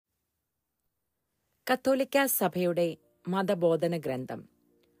കത്തോലിക്ക സഭയുടെ മതബോധന ഗ്രന്ഥം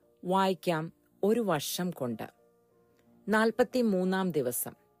വായിക്കാം ഒരു വർഷം കൊണ്ട്. 43-ാം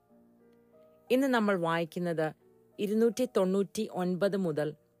ദിവസം. ഇന്ന് നമ്മൾ വായിക്കുന്നത് 299 മുതൽ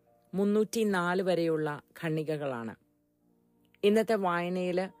 304 വരെയുള്ള ഖണ്ഡികകളാണ്. ഇന്നത്തെ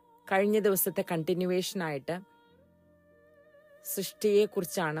വായനയിൽ കഴിഞ്ഞ ദിവസത്തെ കണ്ടിന്യൂവേഷനായിട്ട്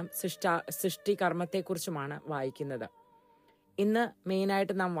സൃഷ്ടിയെക്കുറിച്ചാണ്, സൃഷ്ടികർമ്മത്തെക്കുറിച്ചുമാണ് വായിക്കുന്നത്. ഇന്ന്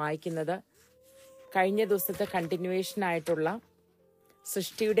മെയിനായിട്ട് നാം വായിക്കുന്നത് കഴിഞ്ഞ ദിവസത്തെ കണ്ടിന്യൂവേഷനായിട്ടുള്ള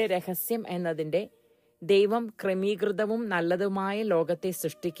സൃഷ്ടിയുടെ രഹസ്യം എന്നതിൻ്റെ ദൈവം ക്രമീകൃതവും നല്ലതുമായ ലോകത്തെ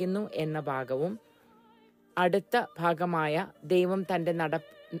സൃഷ്ടിക്കുന്നു എന്ന ഭാഗവും, അടുത്ത ഭാഗമായ ദൈവം തൻ്റെ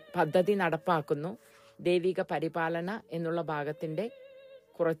പദ്ധതി നടപ്പാക്കുന്നു, ദൈവിക പരിപാലന എന്നുള്ള ഭാഗത്തിൻ്റെ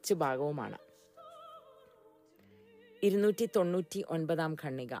കുറച്ച് ഭാഗവുമാണ്. 299-ാം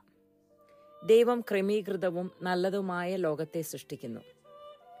ഖണ്ഡിക. ദൈവം ക്രമീകൃതവും നല്ലതുമായ ലോകത്തെ സൃഷ്ടിക്കുന്നു.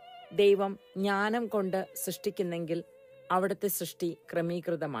 ദൈവം ജ്ഞാനം കൊണ്ട് സൃഷ്ടിക്കുന്നെങ്കിൽ അവിടുത്തെ സൃഷ്ടി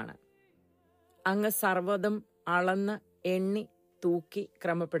ക്രമീകൃതമാണ്. അങ്ങ് സർവ്വതും അളന്ന് എണ്ണി തൂക്കി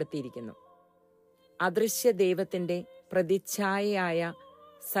ക്രമപ്പെടുത്തിയിരിക്കുന്നു. അദൃശ്യ ദൈവത്തിൻ്റെ പ്രതിച്ഛായയായ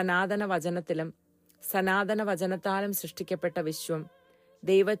സനാതന വചനത്തിലും സനാതന വചനത്താലും സൃഷ്ടിക്കപ്പെട്ട വിശ്വം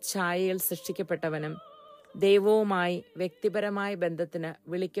ദൈവഛായയിൽ സൃഷ്ടിക്കപ്പെട്ടവനും ദൈവവുമായി വ്യക്തിപരമായ ബന്ധത്തിന്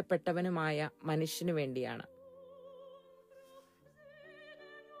വിളിക്കപ്പെട്ടവനുമായ മനുഷ്യനു വേണ്ടിയാണ്.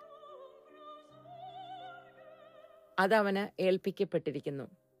 അതവന് ഏൽപ്പിക്കപ്പെട്ടിരിക്കുന്നു.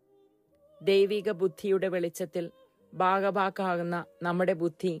 ദൈവിക ബുദ്ധിയുടെ വെളിച്ചത്തിൽ ഭാഗഭാക്കാകുന്ന നമ്മുടെ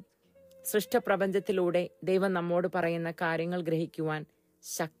ബുദ്ധി സൃഷ്ടപ്രപഞ്ചത്തിലൂടെ ദൈവം നമ്മോട് പറയുന്ന കാര്യങ്ങൾ ഗ്രഹിക്കുവാൻ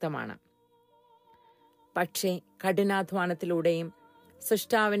ശക്തമാണ്. പക്ഷേ കഠിനാധ്വാനത്തിലൂടെയും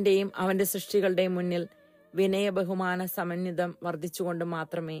സൃഷ്ടാവിൻ്റെയും അവൻ്റെ സൃഷ്ടികളുടെയും മുന്നിൽ വിനയ ബഹുമാന സമന്വിതം വർദ്ധിച്ചുകൊണ്ട്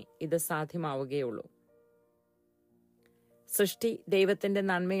മാത്രമേ ഇത് സാധ്യമാവുകയുള്ളൂ. സൃഷ്ടി ദൈവത്തിൻ്റെ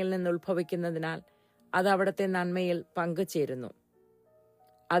നന്മയിൽ നിന്ന് ഉത്ഭവിക്കുന്നതിനാൽ അത് അവിടുത്തെ നന്മയിൽ പങ്കുചേരുന്നു.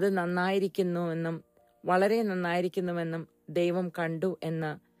 അത് നന്നായിരിക്കുന്നുവെന്നും വളരെ നന്നായിരിക്കുന്നുവെന്നും ദൈവം കണ്ടു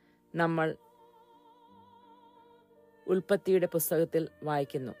എന്ന് നമ്മൾ ഉൽപ്പത്തിയുടെ പുസ്തകത്തിൽ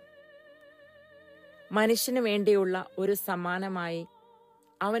വായിക്കുന്നു. മനുഷ്യന് വേണ്ടിയുള്ള ഒരു സമ്മാനമായി,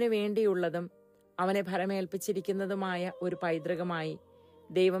 അവന് വേണ്ടിയുള്ളതും അവനെ ഭരമേൽപ്പിച്ചിരിക്കുന്നതുമായ ഒരു പൈതൃകമായി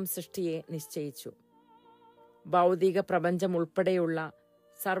ദൈവം സൃഷ്ടിയെ നിശ്ചയിച്ചു. ഭൗതിക പ്രപഞ്ചം ഉൾപ്പെടെയുള്ള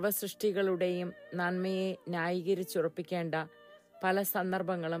സർവസൃഷ്ടികളുടെയും നന്മയെ ന്യായീകരിച്ചുറപ്പിക്കേണ്ട പല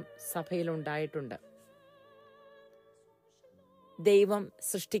സന്ദർഭങ്ങളും സഭയിലുണ്ടായിട്ടുണ്ട്. ദൈവം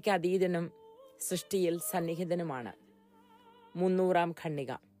സൃഷ്ടിക്ക് അതീതനും സൃഷ്ടിയിൽ സന്നിഹിതനുമാണ്. 300-ാം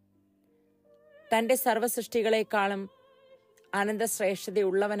ഖണ്ഡിക. തൻ്റെ സർവസൃഷ്ടികളെക്കാളും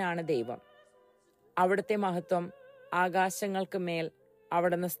അനന്തശ്രേഷ്ഠതയുള്ളവനാണ് ദൈവം. അവിടുത്തെ മഹത്വം ആകാശങ്ങൾക്ക് മേൽ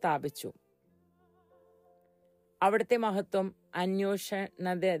അവിടുന്ന് സ്ഥാപിച്ചു. അവിടുത്തെ മഹത്വം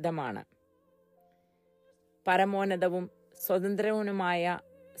അന്വേഷണതമാണ്. പരമോന്നതവും സ്വതന്ത്രവുമായ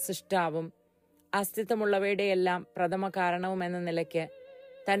സൃഷ്ടാവും അസ്തിത്വമുള്ളവയുടെയെല്ലാം പ്രഥമ കാരണവും എന്ന നിലയ്ക്ക്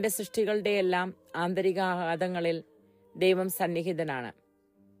തൻ്റെ സൃഷ്ടികളുടെയെല്ലാം ആന്തരികാഘാതങ്ങളിൽ ദൈവം സന്നിഹിതനാണ്.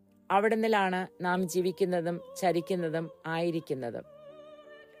 അവിടുന്നിലാണ് നാം ജീവിക്കുന്നതും ചരിക്കുന്നതും ആയിരിക്കുന്നതും.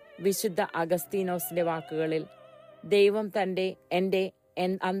 വിശുദ്ധ അഗസ്തീനോസിന്റെ വാക്കുകളിൽ ദൈവം എൻ്റെ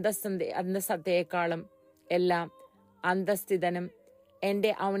അന്തസ്സത്തേക്കാളും എല്ലാം അന്തസ്ഥിതനും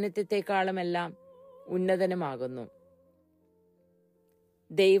എൻ്റെ ഔന്നത്യത്തെക്കാളുമെല്ലാം ഉന്നതനുമാകുന്നു.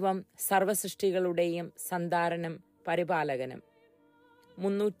 ദൈവം സർവസൃഷ്ടികളുടെയും സന്ധാരനും പരിപാലകനും.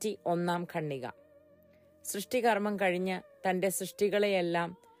 301-ാം ഖണ്ഡിക. സൃഷ്ടികർമ്മം കഴിഞ്ഞ് തൻ്റെ സൃഷ്ടികളെയെല്ലാം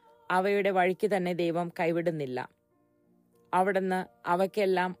അവയുടെ വഴിക്ക് തന്നെ ദൈവം കൈവിടുന്നില്ല. അവിടുന്ന്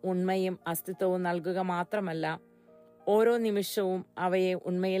അവയ്ക്കെല്ലാം ഉണ്മയും അസ്തിത്വവും നൽകുക മാത്രമല്ല, ഓരോ നിമിഷവും അവയെ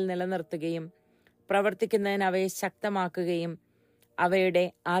ഉണ്മയിൽ നിലനിർത്തുകയും പ്രവർത്തിക്കുന്നതിന് അവയെ ശക്തമാക്കുകയും അവയുടെ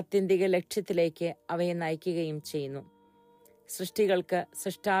ആത്യന്തിക ലക്ഷ്യത്തിലേക്ക് അവയെ നയിക്കുകയും ചെയ്യുന്നു. സൃഷ്ടികൾക്ക്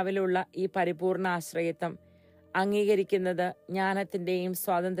സൃഷ്ടാവിലുള്ള ഈ പരിപൂർണ ആശ്രയത്വം അംഗീകരിക്കുന്നത് ജ്ഞാനത്തിൻ്റെയും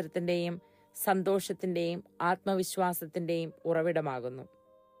സ്വാതന്ത്ര്യത്തിൻ്റെയും സന്തോഷത്തിൻ്റെയും ആത്മവിശ്വാസത്തിൻ്റെയും ഉറവിടമാകുന്നു.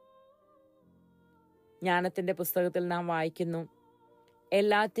 ജ്ഞാനത്തിൻ്റെ പുസ്തകത്തിൽ നാം വായിക്കുന്നു,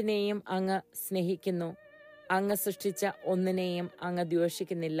 എല്ലാത്തിനെയും അങ്ങ് സ്നേഹിക്കുന്നു, അങ്ങ് സൃഷ്ടിച്ച ഒന്നിനെയും അങ്ങ്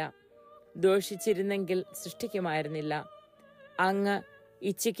ദ്വേഷിക്കുന്നില്ല. ദ്വേഷിച്ചിരുന്നെങ്കിൽ സൃഷ്ടിക്കുമായിരുന്നില്ല. അങ്ങ്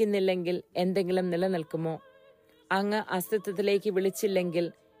ഇച്ഛിക്കുന്നില്ലെങ്കിൽ എന്തെങ്കിലും നിലനിൽക്കുമോ? അങ്ങ് അസ്തിത്വത്തിലേക്ക് വിളിച്ചില്ലെങ്കിൽ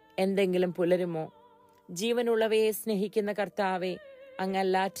എന്തെങ്കിലും പുലരുമോ? ജീവനുള്ളവയെ സ്നേഹിക്കുന്ന കർത്താവെ, അങ്ങ്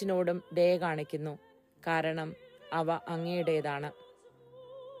എല്ലാറ്റിനോടും ദയ കാണിക്കുന്നു, കാരണം അവ അങ്ങയുടേതാണ്.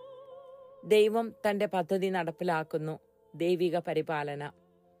 ദൈവം തൻ്റെ പദ്ധതി നടപ്പിലാക്കുന്നു. ദൈവിക പരിപാലന.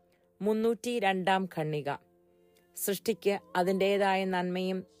 302-ാം ഖണ്ഡിക. സൃഷ്ടിക്ക് അതിൻ്റെതായ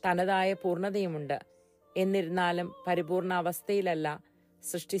നന്മയും തനതായ പൂർണ്ണതയുമുണ്ട്. എന്നിരുന്നാലും പരിപൂർണ അവസ്ഥയിലല്ല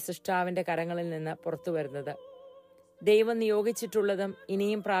സൃഷ്ടാവിന്റെ കരങ്ങളിൽ നിന്ന് പുറത്തു വരുന്നത്. ദൈവം നിയോഗിച്ചിട്ടുള്ളതും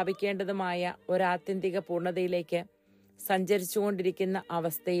ഇനിയും പ്രാപിക്കേണ്ടതുമായ ഒരാത്യന്തിക പൂർണ്ണതയിലേക്ക് സഞ്ചരിച്ചുകൊണ്ടിരിക്കുന്ന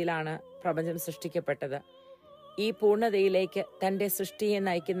അവസ്ഥയിലാണ് പ്രപഞ്ചം സൃഷ്ടിക്കപ്പെട്ടത്. ഈ പൂർണ്ണതയിലേക്ക് തന്റെ സൃഷ്ടിയെ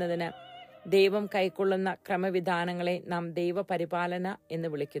നയിക്കുന്നതിന് ദൈവം കൈക്കൊള്ളുന്ന ക്രമവിധാനങ്ങളെ നാം ദൈവപരിപാലന എന്ന്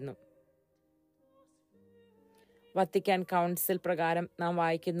വിളിക്കുന്നു. വത്തിക്കാൻ കൗൺസിൽ പ്രകാരം നാം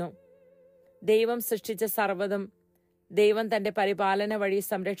വായിക്കുന്നു, ദൈവം സൃഷ്ടിച്ച സർവ്വതും ദൈവം തന്റെ പരിപാലന വഴി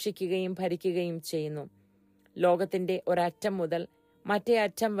സംരക്ഷിക്കുകയും ഭരിക്കുകയും ചെയ്യുന്നു. ലോകത്തിന്റെ ഒരറ്റം മുതൽ മറ്റേ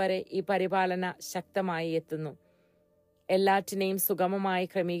അറ്റം വരെ ഈ പരിപാലന ശക്തമായി എത്തുന്നു. എല്ലാറ്റിനെയും സുഗമമായി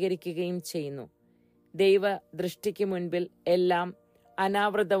ക്രമീകരിക്കുകയും ചെയ്യുന്നു. ദൈവ ദൃഷ്ടിക്ക് മുൻപിൽ എല്ലാം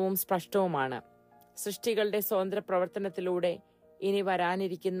അനാവൃതവും സ്പഷ്ടവുമാണ്. സൃഷ്ടികളുടെ സ്വതന്ത്ര പ്രവർത്തനത്തിലൂടെ ഇനി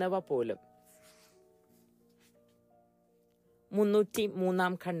വരാനിരിക്കുന്നവ പോലും.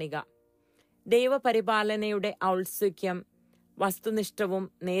 303 ഖണ്ഡിക. ദൈവപരിപാലനയുടെ ഔത്സുക്യം വസ്തുനിഷ്ഠവും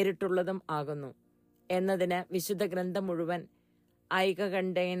നേരിട്ടുള്ളതും ആകുന്നു എന്നതിന് വിശുദ്ധ ഗ്രന്ഥം മുഴുവൻ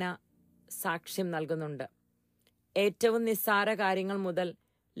ഐകകണ്ഠേന സാക്ഷ്യം നൽകുന്നുണ്ട്. ഏറ്റവും നിസ്സാര കാര്യങ്ങൾ മുതൽ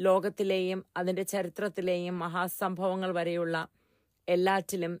ലോകത്തിലെയും അതിന്റെ ചരിത്രത്തിലെയും മഹാസംഭവങ്ങൾ വരെയുള്ള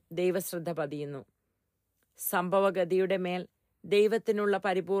എല്ലാറ്റിലും ദൈവശ്രദ്ധ പതിയുന്നു. സംഭവഗതിയുടെ മേൽ ദൈവത്തിനുള്ള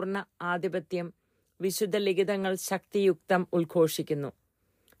പരിപൂർണ ആധിപത്യം വിശുദ്ധ ലിഖിതങ്ങൾ ശക്തിയുക്തം ഉദ്ഘോഷിക്കുന്നു.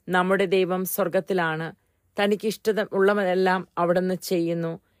 നമ്മുടെ ദൈവം സ്വർഗത്തിലാണ്, തനിക്കിഷ്ടമുള്ളതെല്ലാം അവിടുന്ന്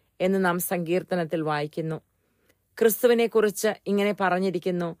ചെയ്യുന്നു എന്ന് നാം സങ്കീർത്തനത്തിൽ വായിക്കുന്നു. ക്രിസ്തുവിനെ കുറിച്ച് ഇങ്ങനെ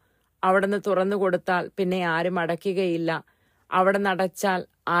പറഞ്ഞിരിക്കുന്നു, അവിടുന്ന് തുറന്നു കൊടുത്താൽ പിന്നെ ആരും അടയ്ക്കുകയില്ല, അവിടെ അടച്ചാൽ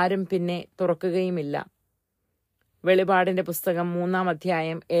ആരും പിന്നെ തുറക്കുകയുമില്ല. വെളിപാടിന്റെ പുസ്തകം 3-ാം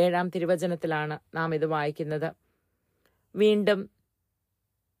അധ്യായം 7-ാം തിരുവചനത്തിലാണ് നാം ഇത് വായിക്കുന്നത്. വീണ്ടും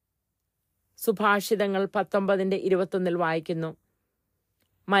സുഭാഷിതങ്ങൾ 19-21 വായിക്കുന്നു,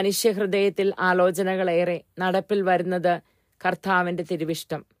 മനുഷ്യഹൃദയത്തിൽ ആലോചനകളേറെ, നടപ്പിൽ വരുന്നത് കർത്താവിന്റെ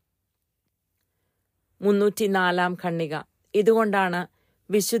തിരുവിഷ്ടം. 304 ഖണ്ഡിക. ഇതുകൊണ്ടാണ്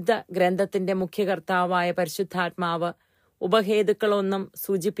വിശുദ്ധ ഗ്രന്ഥത്തിന്റെ മുഖ്യകർത്താവായ പരിശുദ്ധാത്മാവ് ഉപഹേതുക്കളൊന്നും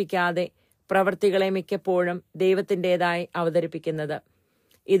സൂചിപ്പിക്കാതെ പ്രവൃത്തികളെ മിക്കപ്പോഴും ദൈവത്തിൻ്റെതായി അവതരിപ്പിക്കുന്നത്.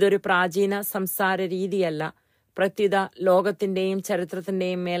 ഇതൊരു പ്രാചീന സംസാര രീതിയല്ല, പ്രത്യുത ലോകത്തിന്റെയും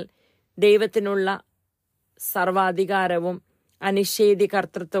ചരിത്രത്തിന്റെയും മേൽ ദൈവത്തിനുള്ള സർവാധികാരവും അനിഷേധ്യ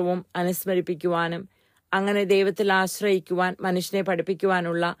കർത്തൃത്വവും അനുസ്മരിപ്പിക്കുവാനും അങ്ങനെ ദൈവത്തിൽ ആശ്രയിക്കുവാൻ മനുഷ്യനെ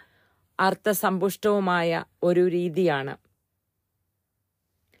പഠിപ്പിക്കുവാനുള്ള അർത്ഥസമ്പുഷ്ടവുമായ ഒരു രീതിയാണ്.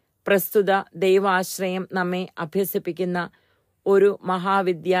 പ്രസ്തുത ദൈവാശ്രയം നമ്മെ അഭ്യസിപ്പിക്കുന്ന ഒരു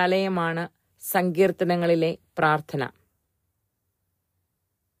മഹാവിദ്യാലയമാണ് സങ്കീർത്തനങ്ങളിലെ പ്രാർത്ഥന.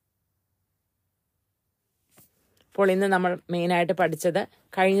 അപ്പോൾ ഇന്ന് നമ്മൾ മെയിനായിട്ട് പഠിച്ചത്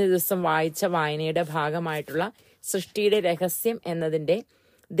കഴിഞ്ഞ ദിവസം വായിച്ച വായനയുടെ ഭാഗമായിട്ടുള്ള സൃഷ്ടിയുടെ രഹസ്യം എന്നതിൻ്റെ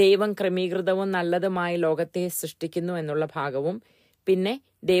ദൈവം ക്രമീകൃതവും നല്ലതുമായ ലോകത്തെ സൃഷ്ടിക്കുന്നു എന്നുള്ള ഭാഗവും, പിന്നെ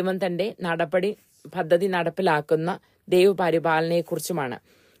ദൈവം തൻ്റെ പദ്ധതി നടപ്പിലാക്കുന്ന ദൈവപരിപാലനയെക്കുറിച്ചുമാണ്.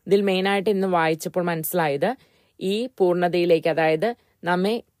 ഇതിൽ മെയിനായിട്ട് ഇന്ന് വായിച്ചപ്പോൾ മനസ്സിലായത് ഈ പൂർണ്ണതയിലേക്ക്, അതായത്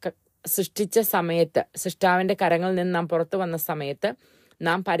നമ്മെ സൃഷ്ടിച്ച സമയത്ത്, സൃഷ്ടാവിന്റെ കരങ്ങളിൽ നിന്ന് നാം പുറത്തു വന്ന സമയത്ത്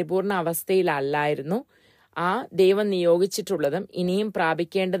നാം പരിപൂർണ അവസ്ഥയിലല്ലായിരുന്നു. ആ ദൈവം നിയോഗിച്ചിട്ടുള്ളതും ഇനിയും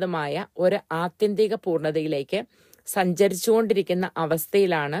പ്രാപിക്കേണ്ടതുമായ ഒരു ആത്യന്തിക പൂർണ്ണതയിലേക്ക് സഞ്ചരിച്ചുകൊണ്ടിരിക്കുന്ന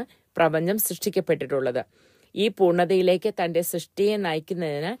അവസ്ഥയിലാണ് പ്രപഞ്ചം സൃഷ്ടിക്കപ്പെട്ടിട്ടുള്ളത്. ഈ പൂർണ്ണതയിലേക്ക് തന്റെ സൃഷ്ടിയെ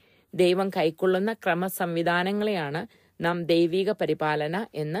നയിക്കുന്നതിന് ദൈവം കൈക്കൊള്ളുന്ന ക്രമസംവിധാനങ്ങളെയാണ് നാം ദൈവിക പരിപാലന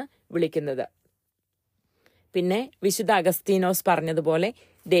എന്ന് വിളിക്കുന്നത്. പിന്നെ വിശുദ്ധ അഗസ്തീനോസ് പറഞ്ഞതുപോലെ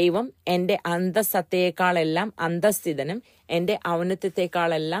ദൈവം എൻ്റെ അന്തസ്സത്തയേക്കാളെല്ലാം അന്തസ്ഥിതനും എൻ്റെ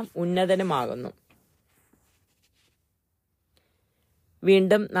ഔന്നത്യത്തെക്കാളെല്ലാം ഉന്നതനുമാകുന്നു.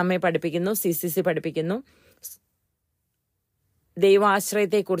 വീണ്ടും നമ്മെ പഠിപ്പിക്കുന്നു, CCC പഠിപ്പിക്കുന്നു,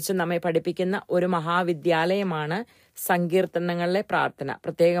 ദൈവാശ്രയത്തെക്കുറിച്ച് നമ്മെ പഠിപ്പിക്കുന്ന ഒരു മഹാവിദ്യാലയമാണ് സങ്കീർത്തനങ്ങളിലെ പ്രാർത്ഥന.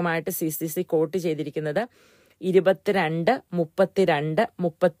 പ്രത്യേകമായിട്ട് CCC കോട്ട് ചെയ്തിരിക്കുന്നത് 22, 32,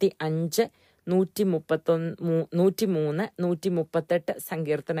 35, 131, 103, 138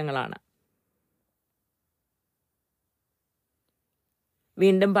 സങ്കീർത്തനങ്ങളാണ്.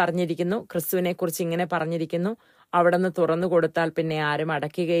 വീണ്ടും പറഞ്ഞിരിക്കുന്നു, ക്രിസ്തുവിനെ കുറിച്ച് ഇങ്ങനെ പറഞ്ഞിരിക്കുന്നു, അവിടുന്ന് തുറന്നു കൊടുത്താൽ പിന്നെ ആരും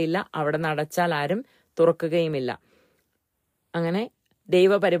അടയ്ക്കുകയില്ല, അവിടുന്ന് അടച്ചാൽ ആരും തുറക്കുകയുമില്ല. അങ്ങനെ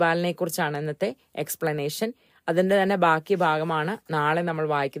ദൈവപരിപാലനയെക്കുറിച്ചാണ് ഇന്നത്തെ എക്സ്പ്ലനേഷൻ. അതിൻ്റെ തന്നെ ബാക്കി ഭാഗമാണ് നാളെ നമ്മൾ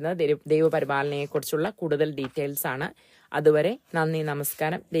വായിക്കുന്നത്. ദൈവപരിപാലനയെക്കുറിച്ചുള്ള കൂടുതൽ ഡീറ്റെയിൽസ് ആണ്. അതുവരെ നന്ദി,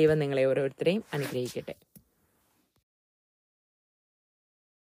 നമസ്കാരം. ദൈവം നിങ്ങളെ ഓരോരുത്തരെയും അനുഗ്രഹിക്കട്ടെ.